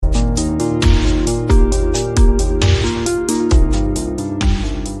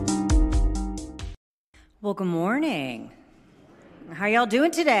Well, good morning. How y'all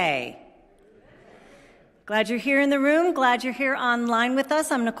doing today? Glad you're here in the room. Glad you're here online with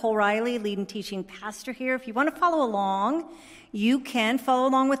us. I'm Nicole Riley, lead and teaching pastor here. If you want to follow along, you can follow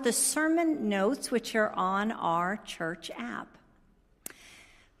along with the sermon notes, which are on our church app.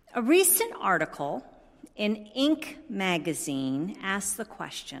 A recent article in Inc. magazine asked the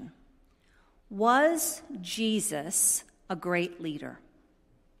question, was Jesus a great leader?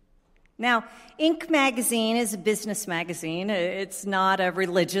 Now, Inc. magazine is a business magazine. It's not a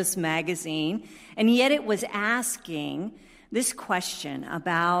religious magazine. And yet it was asking this question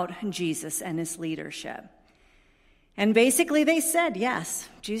about Jesus and his leadership. And basically they said, yes,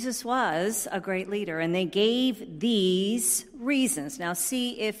 Jesus was a great leader. And they gave these reasons. Now,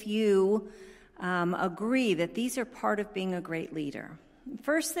 see if you agree that these are part of being a great leader.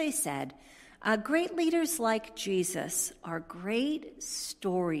 First, they said, great leaders like Jesus are great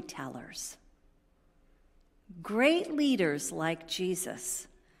storytellers. Great leaders like Jesus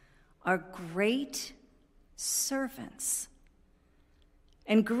are great servants.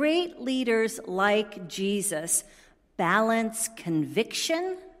 And great leaders like Jesus balance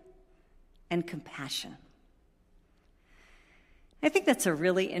conviction and compassion. I think that's a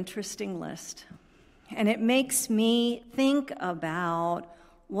really interesting list. And it makes me think about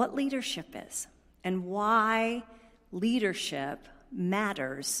what leadership is and why leadership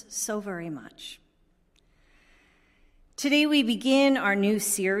matters so very much. Today we begin our new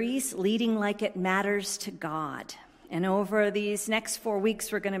series, Leading Like It Matters to God. And over these next 4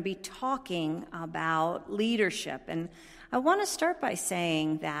 weeks, we're going to be talking about leadership. And I want to start by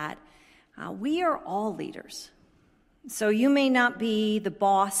saying that we are all leaders. So you may not be the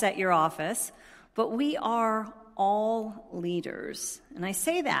boss at your office, but we are all leaders. And I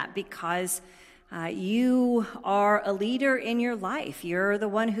say that because you are a leader in your life. You're the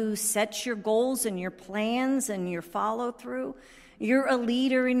one who sets your goals and your plans and your follow through. You're a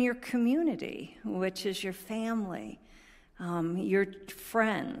leader in your community, which is your family, your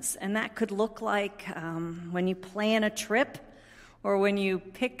friends. And that could look like when you plan a trip or when you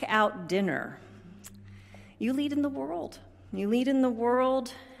pick out dinner. You lead in the world. You lead in the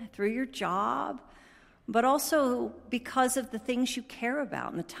world through your job, but also because of the things you care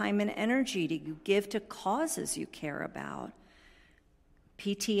about and the time and energy you give to causes you care about.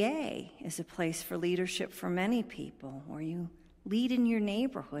 PTA is a place for leadership for many people, or you lead in your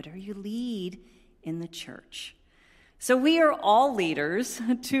neighborhood, or you lead in the church. So we are all leaders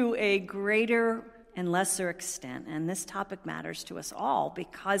to a greater and lesser extent, and this topic matters to us all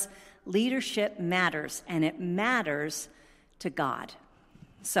because leadership matters, and it matters to God.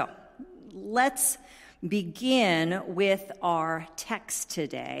 So let's begin with our text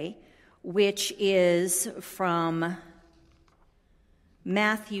today, which is from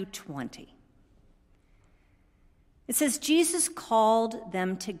Matthew 20. It says, Jesus called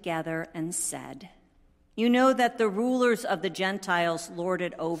them together and said, "You know that the rulers of the Gentiles lord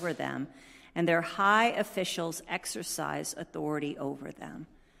it over them, and their high officials exercise authority over them.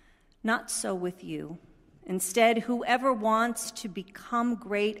 Not so with you. Instead, whoever wants to become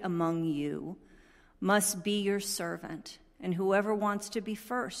great among you must be your servant, and whoever wants to be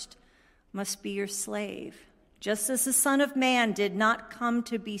first must be your slave, just as the Son of Man did not come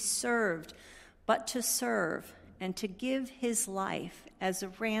to be served, but to serve and to give his life as a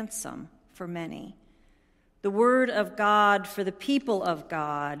ransom for many." The word of God for the people of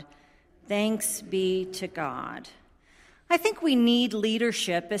God. Thanks be to God. I think we need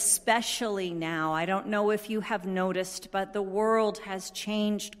leadership, especially now. I don't know if you have noticed, but the world has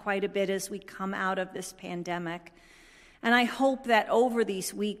changed quite a bit as we come out of this pandemic. And I hope that over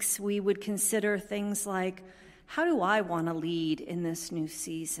these weeks we would consider things like, how do I want to lead in this new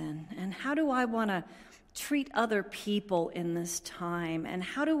season? And how do I want to treat other people in this time? And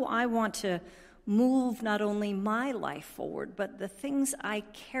how do I want to move not only my life forward, but the things I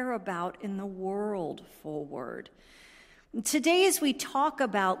care about in the world forward? Today, as we talk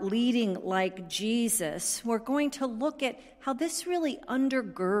about leading like Jesus, we're going to look at how this really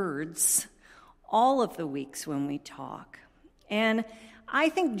undergirds all of the weeks when we talk. And I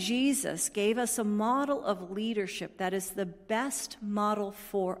think Jesus gave us a model of leadership that is the best model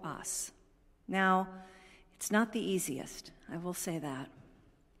for us. Now, it's not the easiest, I will say that.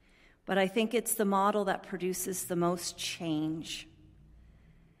 But I think it's the model that produces the most change,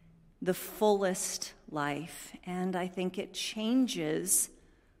 the fullest life, and I think it changes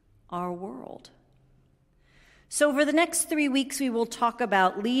our world. So over the next 3 weeks, we will talk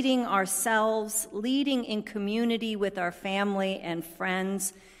about leading ourselves, leading in community with our family and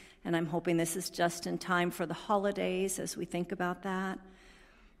friends, and I'm hoping this is just in time for the holidays as we think about that.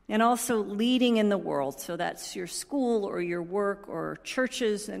 and also leading in the world. So that's your school or your work or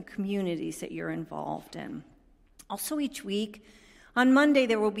churches and communities that you're involved in. Also each week, on Monday,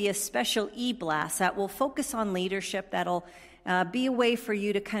 there will be a special e-blast that will focus on leadership. That'll be a way for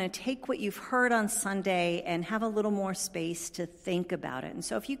you to kind of take what you've heard on Sunday and have a little more space to think about it. And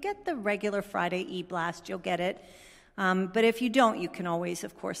so if you get the regular Friday e-blast, you'll get it. But if you don't, you can always,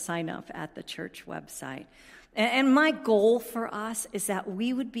 of course, sign up at the church website. And my goal for us is that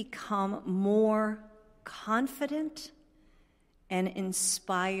we would become more confident and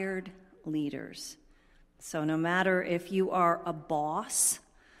inspired leaders. So no matter if you are a boss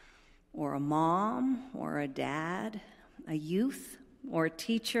or a mom or a dad, a youth or a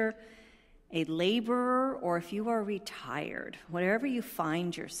teacher, a laborer, or if you are retired, wherever you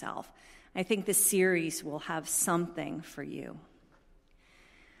find yourself, I think this series will have something for you.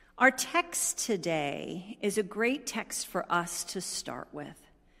 Our text today is a great text for us to start with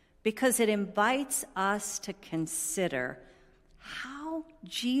because it invites us to consider how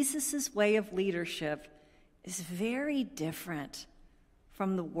Jesus' way of leadership is very different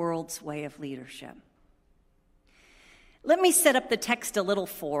from the world's way of leadership. Let me set up the text a little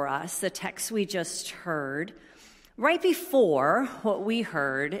for us, the text we just heard. Right before what we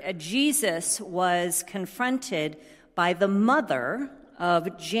heard, Jesus was confronted by the mother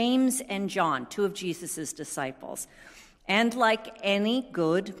of James and John, two of Jesus' disciples. And like any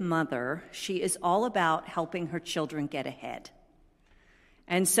good mother, she is all about helping her children get ahead.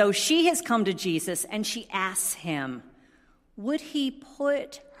 And so she has come to Jesus and she asks him, would he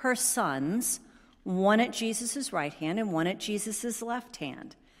put her sons, one at Jesus' right hand and one at Jesus' left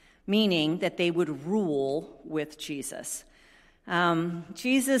hand, meaning that they would rule with Jesus.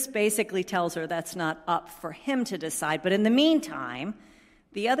 Jesus basically tells her that's not up for him to decide, but in the meantime,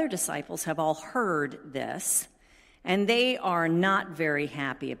 the other disciples have all heard this, and they are not very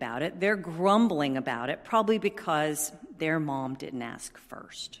happy about it. They're grumbling about it, probably because their mom didn't ask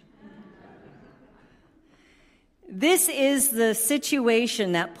first. This is the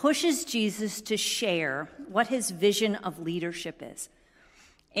situation that pushes Jesus to share what his vision of leadership is.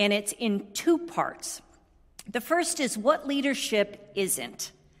 And it's in two parts. The first is what leadership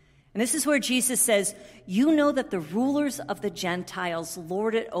isn't. And this is where Jesus says, you know that the rulers of the Gentiles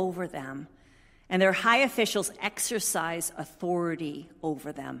lord it over them, and their high officials exercise authority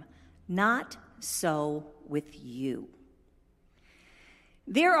over them. Not so with you.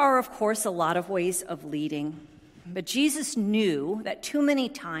 There are, of course, a lot of ways of leading, but Jesus knew that too many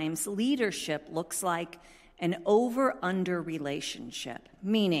times leadership looks like an over-under relationship,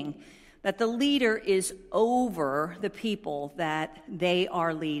 meaning that the leader is over the people that they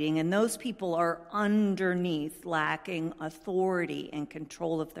are leading, and those people are underneath, lacking authority and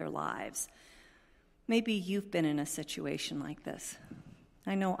control of their lives. Maybe you've been in a situation like this.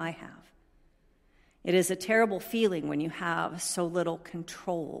 I know I have. It is a terrible feeling when you have so little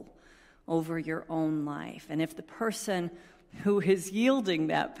control over your own life. And if the person who is yielding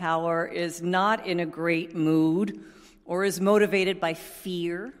that power is not in a great mood or is motivated by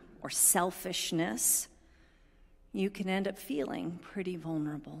fear or selfishness, you can end up feeling pretty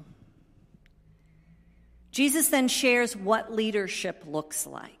vulnerable. Jesus then shares what leadership looks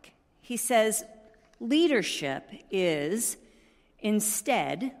like. He says, leadership is,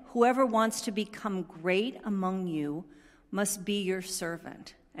 instead, whoever wants to become great among you must be your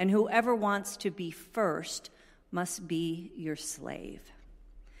servant, and whoever wants to be first must be your slave.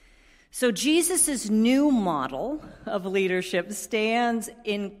 So Jesus' new model of leadership stands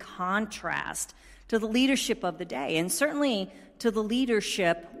in contrast to the leadership of the day, and certainly to the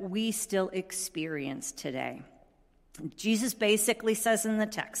leadership we still experience today. Jesus basically says in the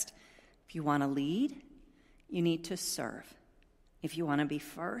text, if you want to lead, you need to serve. If you want to be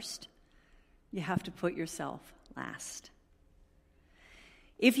first, you have to put yourself last.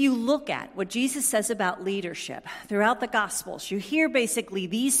 If you look at what Jesus says about leadership throughout the Gospels, you hear basically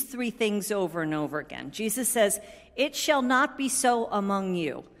these three things over and over again. Jesus says, it shall not be so among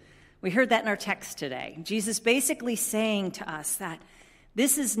you. We heard that in our text today. Jesus basically saying to us that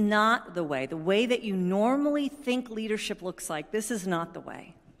this is not the way that you normally think leadership looks like, this is not the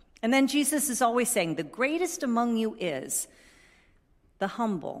way. And then Jesus is always saying, the greatest among you is the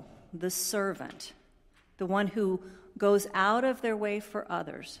humble, the servant, the one who goes out of their way for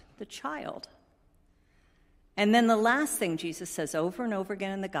others, the child. And then the last thing Jesus says over and over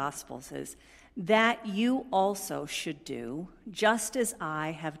again in the Gospels is that you also should do just as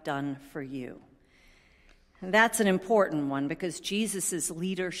I have done for you. And that's an important one because Jesus'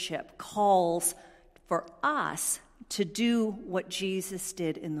 leadership calls for us to do what Jesus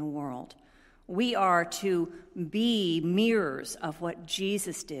did in the world, We are to be mirrors of what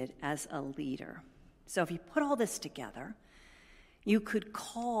Jesus did as a leader. So if you put all this together, you could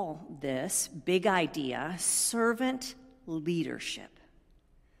call this big idea servant leadership.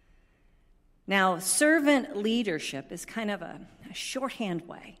 Now, servant leadership is kind of a shorthand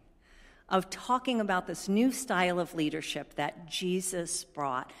way of talking about this new style of leadership that Jesus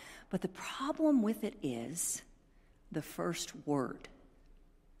brought. But the problem with it is the first word,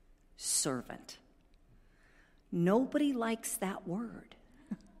 servant. Nobody likes that word.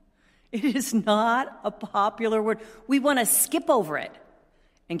 It is not a popular word. We want to skip over it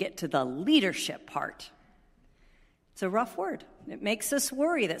and get to the leadership part. It's a rough word. It makes us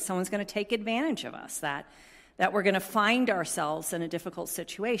worry that someone's going to take advantage of us, that we're going to find ourselves in a difficult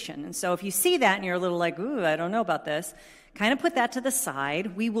situation. And so if you see that and you're a little like, ooh, I don't know about this, kind of put that to the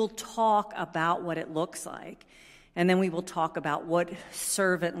side. We will talk about what it looks like. And then we will talk about what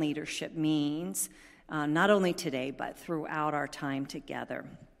servant leadership means, not only today, but throughout our time together.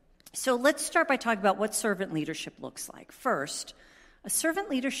 So let's start by talking about what servant leadership looks like. First, a servant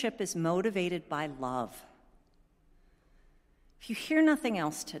leadership is motivated by love. If you hear nothing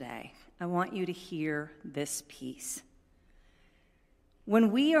else today, I want you to hear this piece.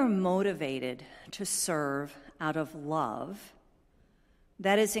 When we are motivated to serve out of love,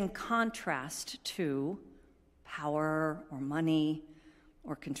 that is in contrast to power or money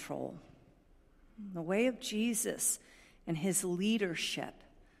or control. The way of Jesus and his leadership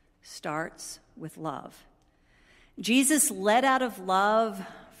starts with love. Jesus led out of love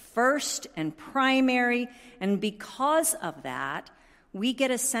first and primary, and because of that, we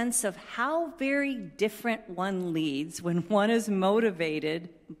get a sense of how very different one leads when one is motivated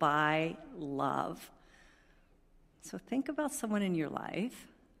by love. So think about someone in your life,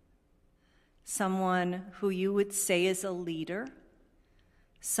 someone who you would say is a leader,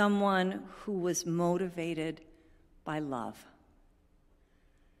 someone who was motivated by love.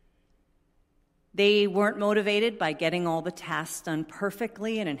 They weren't motivated by getting all the tasks done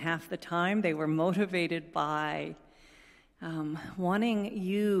perfectly and in half the time. They were motivated by wanting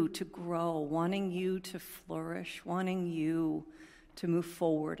you to grow, wanting you to flourish, wanting you to move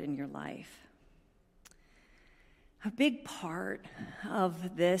forward in your life. A big part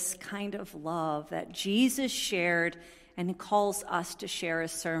of this kind of love that Jesus shared and calls us to share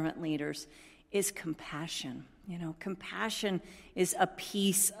as servant leaders is compassion. You know, compassion is a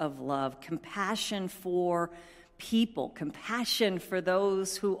piece of love. Compassion for people, compassion for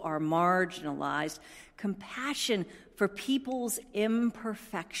those who are marginalized, compassion for people's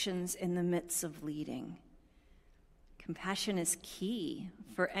imperfections in the midst of leading. Compassion is key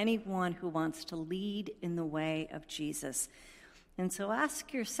for anyone who wants to lead in the way of Jesus. And so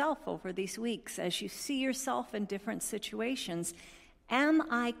ask yourself over these weeks, as you see yourself in different situations, am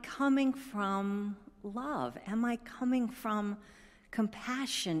I coming from love? Am I coming from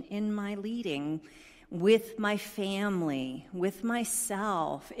compassion in my leading with my family, with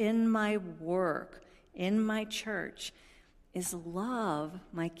myself, in my work, in my church? Is love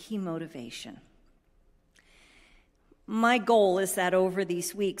my key motivation? My goal is that over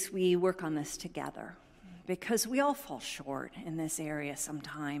these weeks we work on this together, because we all fall short in this area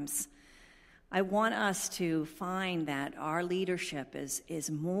sometimes. I want us to find that our leadership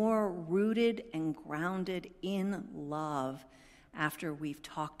is more rooted and grounded in love after we've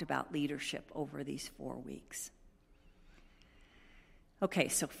talked about leadership over these 4 weeks. Okay,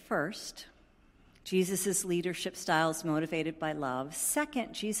 so first, Jesus' leadership style is motivated by love.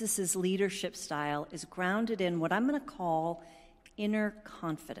 Second, Jesus' leadership style is grounded in what I'm going to call inner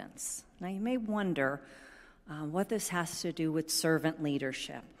confidence. Now, you may wonder what this has to do with servant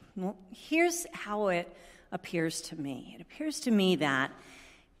leadership. Well, here's how it appears to me. It appears to me that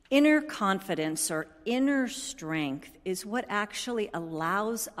inner confidence or inner strength is what actually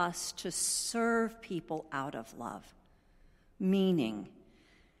allows us to serve people out of love. Meaning,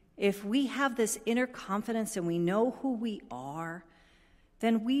 if we have this inner confidence and we know who we are,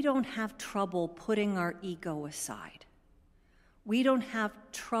 then we don't have trouble putting our ego aside. We don't have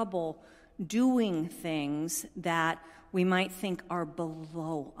trouble doing things that we might think are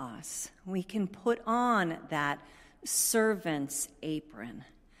below us. We can put on that servant's apron.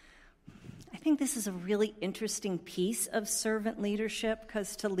 I think this is a really interesting piece of servant leadership,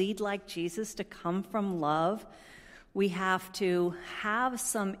 because to lead like Jesus, to come from love, we have to have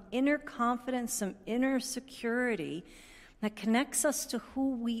some inner confidence, some inner security that connects us to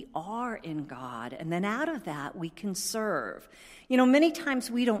who we are in God. And then out of that, we can serve. You know, many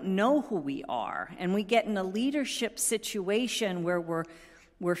times we don't know who we are, and we get in a leadership situation where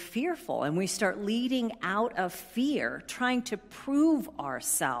we're fearful, and we start leading out of fear, trying to prove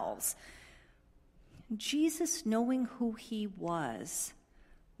ourselves. Jesus, knowing who he was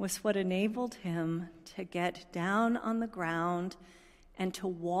what enabled him to get down on the ground and to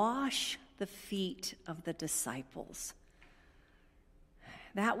wash the feet of the disciples.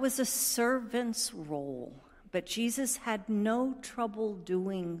 That was a servant's role, but Jesus had no trouble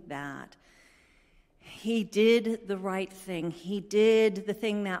doing that. He did the right thing. He did the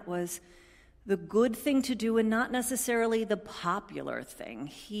thing that was the good thing to do and not necessarily the popular thing.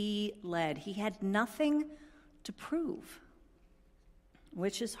 He led. He had nothing to prove,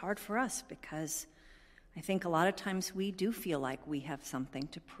 which is hard for us because I think a lot of times we do feel like we have something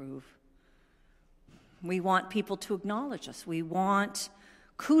to prove. We want people to acknowledge us. We want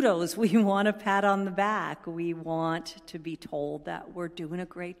kudos. We want a pat on the back. We want to be told that we're doing a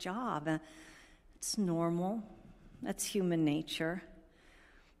great job. It's normal. That's human nature.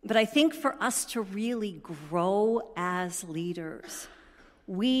 But I think for us to really grow as leaders,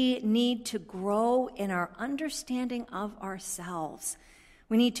 we need to grow in our understanding of ourselves.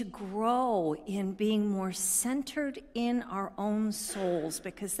 We need to grow in being more centered in our own souls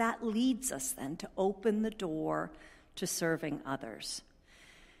because that leads us then to open the door to serving others.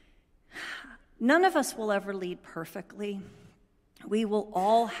 None of us will ever lead perfectly. We will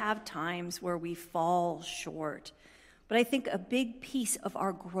all have times where we fall short. But I think a big piece of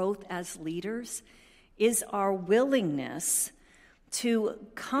our growth as leaders is our willingness to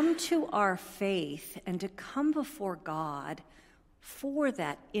come to our faith and to come before God for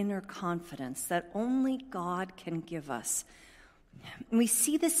that inner confidence that only God can give us. And we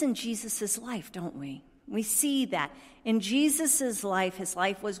see this in Jesus' life, don't we? We see that in Jesus' life, his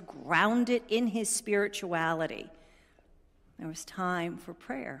life was grounded in his spirituality. There was time for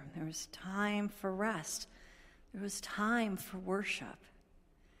prayer. There was time for rest. There was time for worship.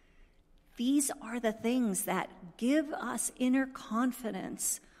 These are the things that give us inner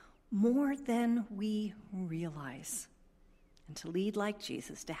confidence more than we realize. And to lead like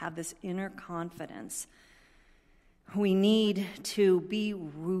Jesus, to have this inner confidence, we need to be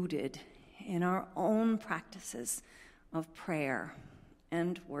rooted in our own practices of prayer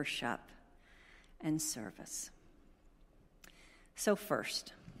and worship and service. So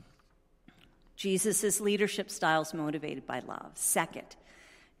first, Jesus' leadership style is motivated by love. Second,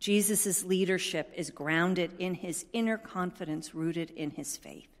 Jesus' leadership is grounded in his inner confidence rooted in his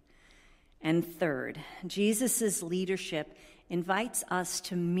faith. And third, Jesus' leadership invites us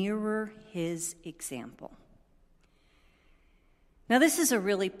to mirror his example. Now, this is a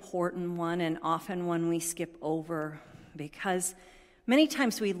really important one and often one we skip over because many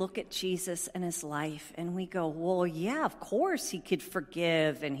times we look at Jesus and his life and we go, well, yeah, of course he could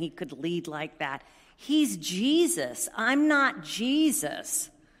forgive and he could lead like that. He's Jesus. I'm not Jesus.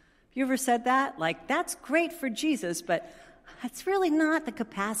 You ever said that? Like, that's great for Jesus, but that's really not the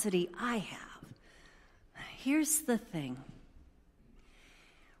capacity I have. Here's the thing.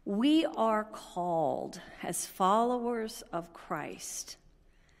 We are called as followers of Christ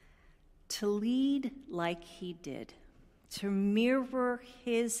to lead like he did, to mirror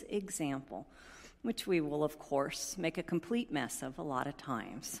his example, which we will, of course, make a complete mess of a lot of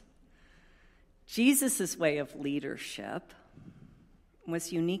times. Jesus' way of leadership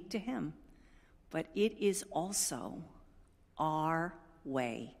was unique to him, but it is also our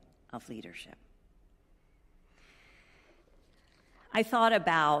way of leadership. I thought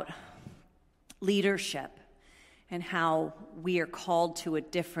about leadership and how we are called to a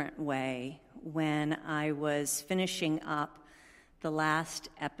different way when I was finishing up the last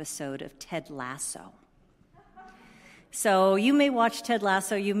episode of Ted Lasso. So you may watch Ted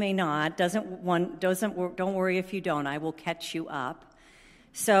Lasso, you may not. Don't worry if you don't. I will catch you up.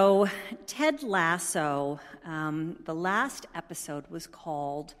 So Ted Lasso, the last episode was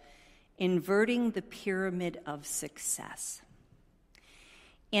called Inverting the Pyramid of Success.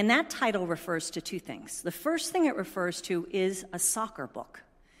 And that title refers to two things. The first thing it refers to is a soccer book.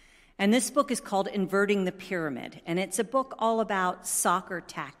 And this book is called Inverting the Pyramid. And it's a book all about soccer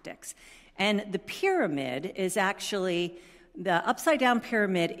tactics. And the pyramid is actually, the upside-down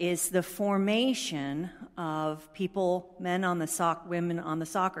pyramid is the formation of people, men on the women on the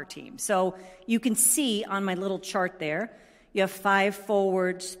soccer team. So you can see on my little chart there, you have 5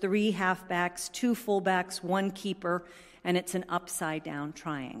 forwards, 3 halfbacks, 2 fullbacks, 1 keeper, and it's an upside-down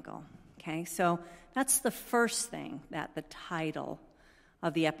triangle. Okay, so that's the first thing that the title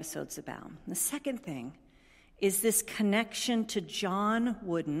of the episode's about. The second thing is this connection to John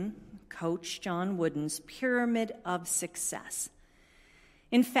Wooden, Coach John Wooden's Pyramid of Success.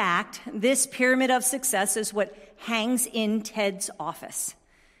 In fact, this Pyramid of Success is what hangs in Ted's office,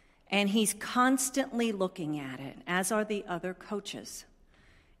 and he's constantly looking at it, as are the other coaches.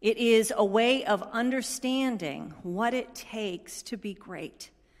 It is a way of understanding what it takes to be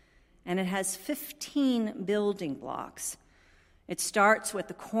great. And it has 15 building blocks. It starts with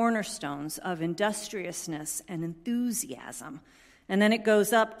the cornerstones of industriousness and enthusiasm. And then it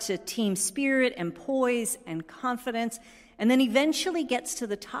goes up to team spirit and poise and confidence, and then eventually gets to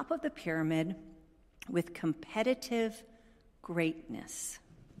the top of the pyramid with competitive greatness.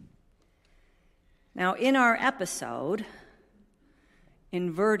 Now, in our episode,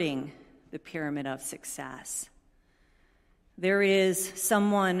 Inverting the Pyramid of Success, there is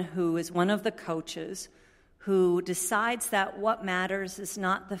someone who is one of the coaches who decides that what matters is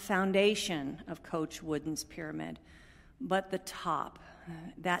not the foundation of Coach Wooden's pyramid, but the top,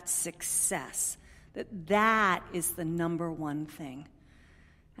 that success, that is the number one thing,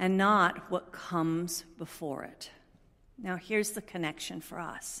 and not what comes before it. Now, here's the connection for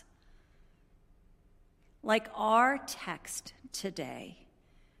us. Like our text today,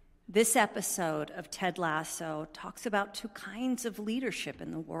 this episode of Ted Lasso talks about two kinds of leadership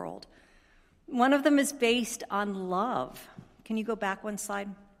in the world. One of them is based on love. Can you go back one slide?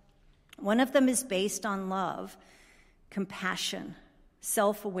 One of them is based on love, compassion,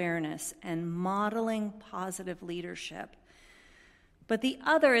 self-awareness, and modeling positive leadership. But the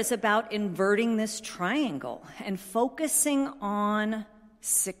other is about inverting this triangle and focusing on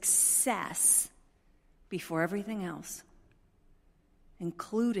success before everything else,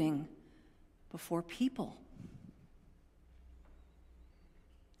 including before people.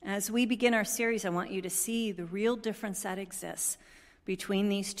 As we begin our series, I want you to see the real difference that exists between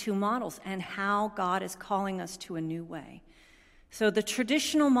these two models and how God is calling us to a new way. So the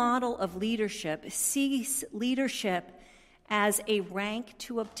traditional model of leadership sees leadership as a rank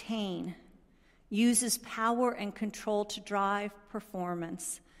to obtain, uses power and control to drive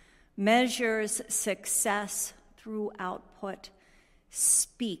performance, measures success through output,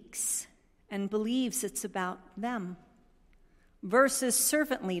 speaks, and believes it's about them, versus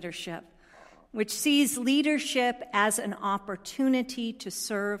servant leadership, which sees leadership as an opportunity to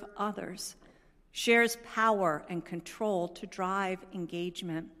serve others, shares power and control to drive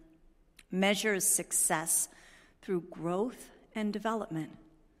engagement, measures success through growth and development,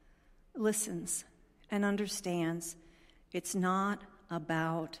 listens and understands it's not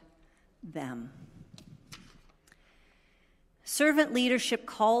about them. Servant leadership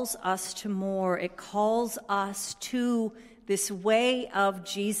calls us to more. It calls us to this way of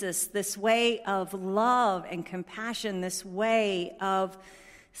Jesus, this way of love and compassion, this way of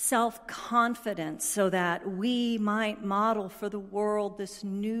self-confidence, so that we might model for the world this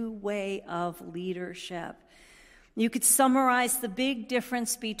new way of leadership. You could summarize the big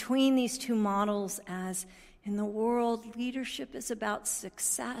difference between these two models as, in the world, leadership is about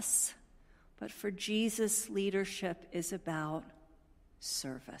success, but for Jesus, leadership is about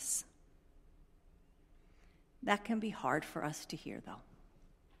service. That can be hard for us to hear, though.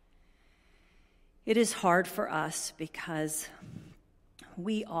 It is hard for us because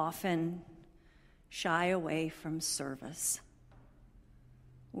we often shy away from service.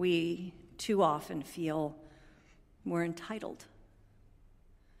 We too often feel we're entitled,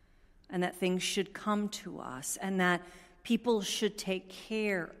 and that things should come to us, and that people should take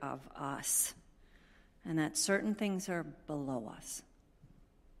care of us, and that certain things are below us.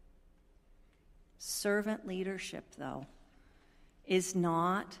 Servant leadership, though, is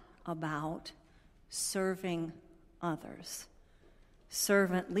not about serving others.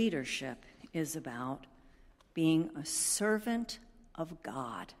 Servant leadership is about being a servant of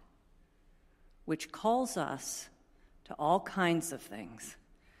God, which calls us to all kinds of things,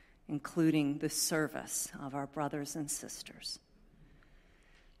 including the service of our brothers and sisters.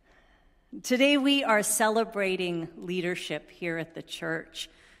 Today we are celebrating leadership here at the church,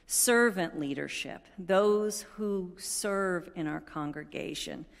 servant leadership, those who serve in our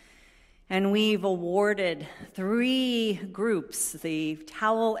congregation. And we've awarded 3 groups the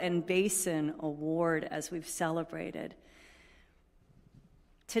Towel and Basin Award as we've celebrated.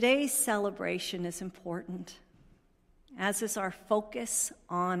 Today's celebration is important, as is our focus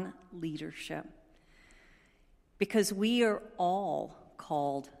on leadership, because we are all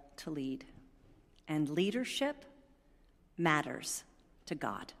called to lead, and leadership matters to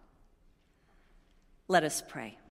God. Let us pray.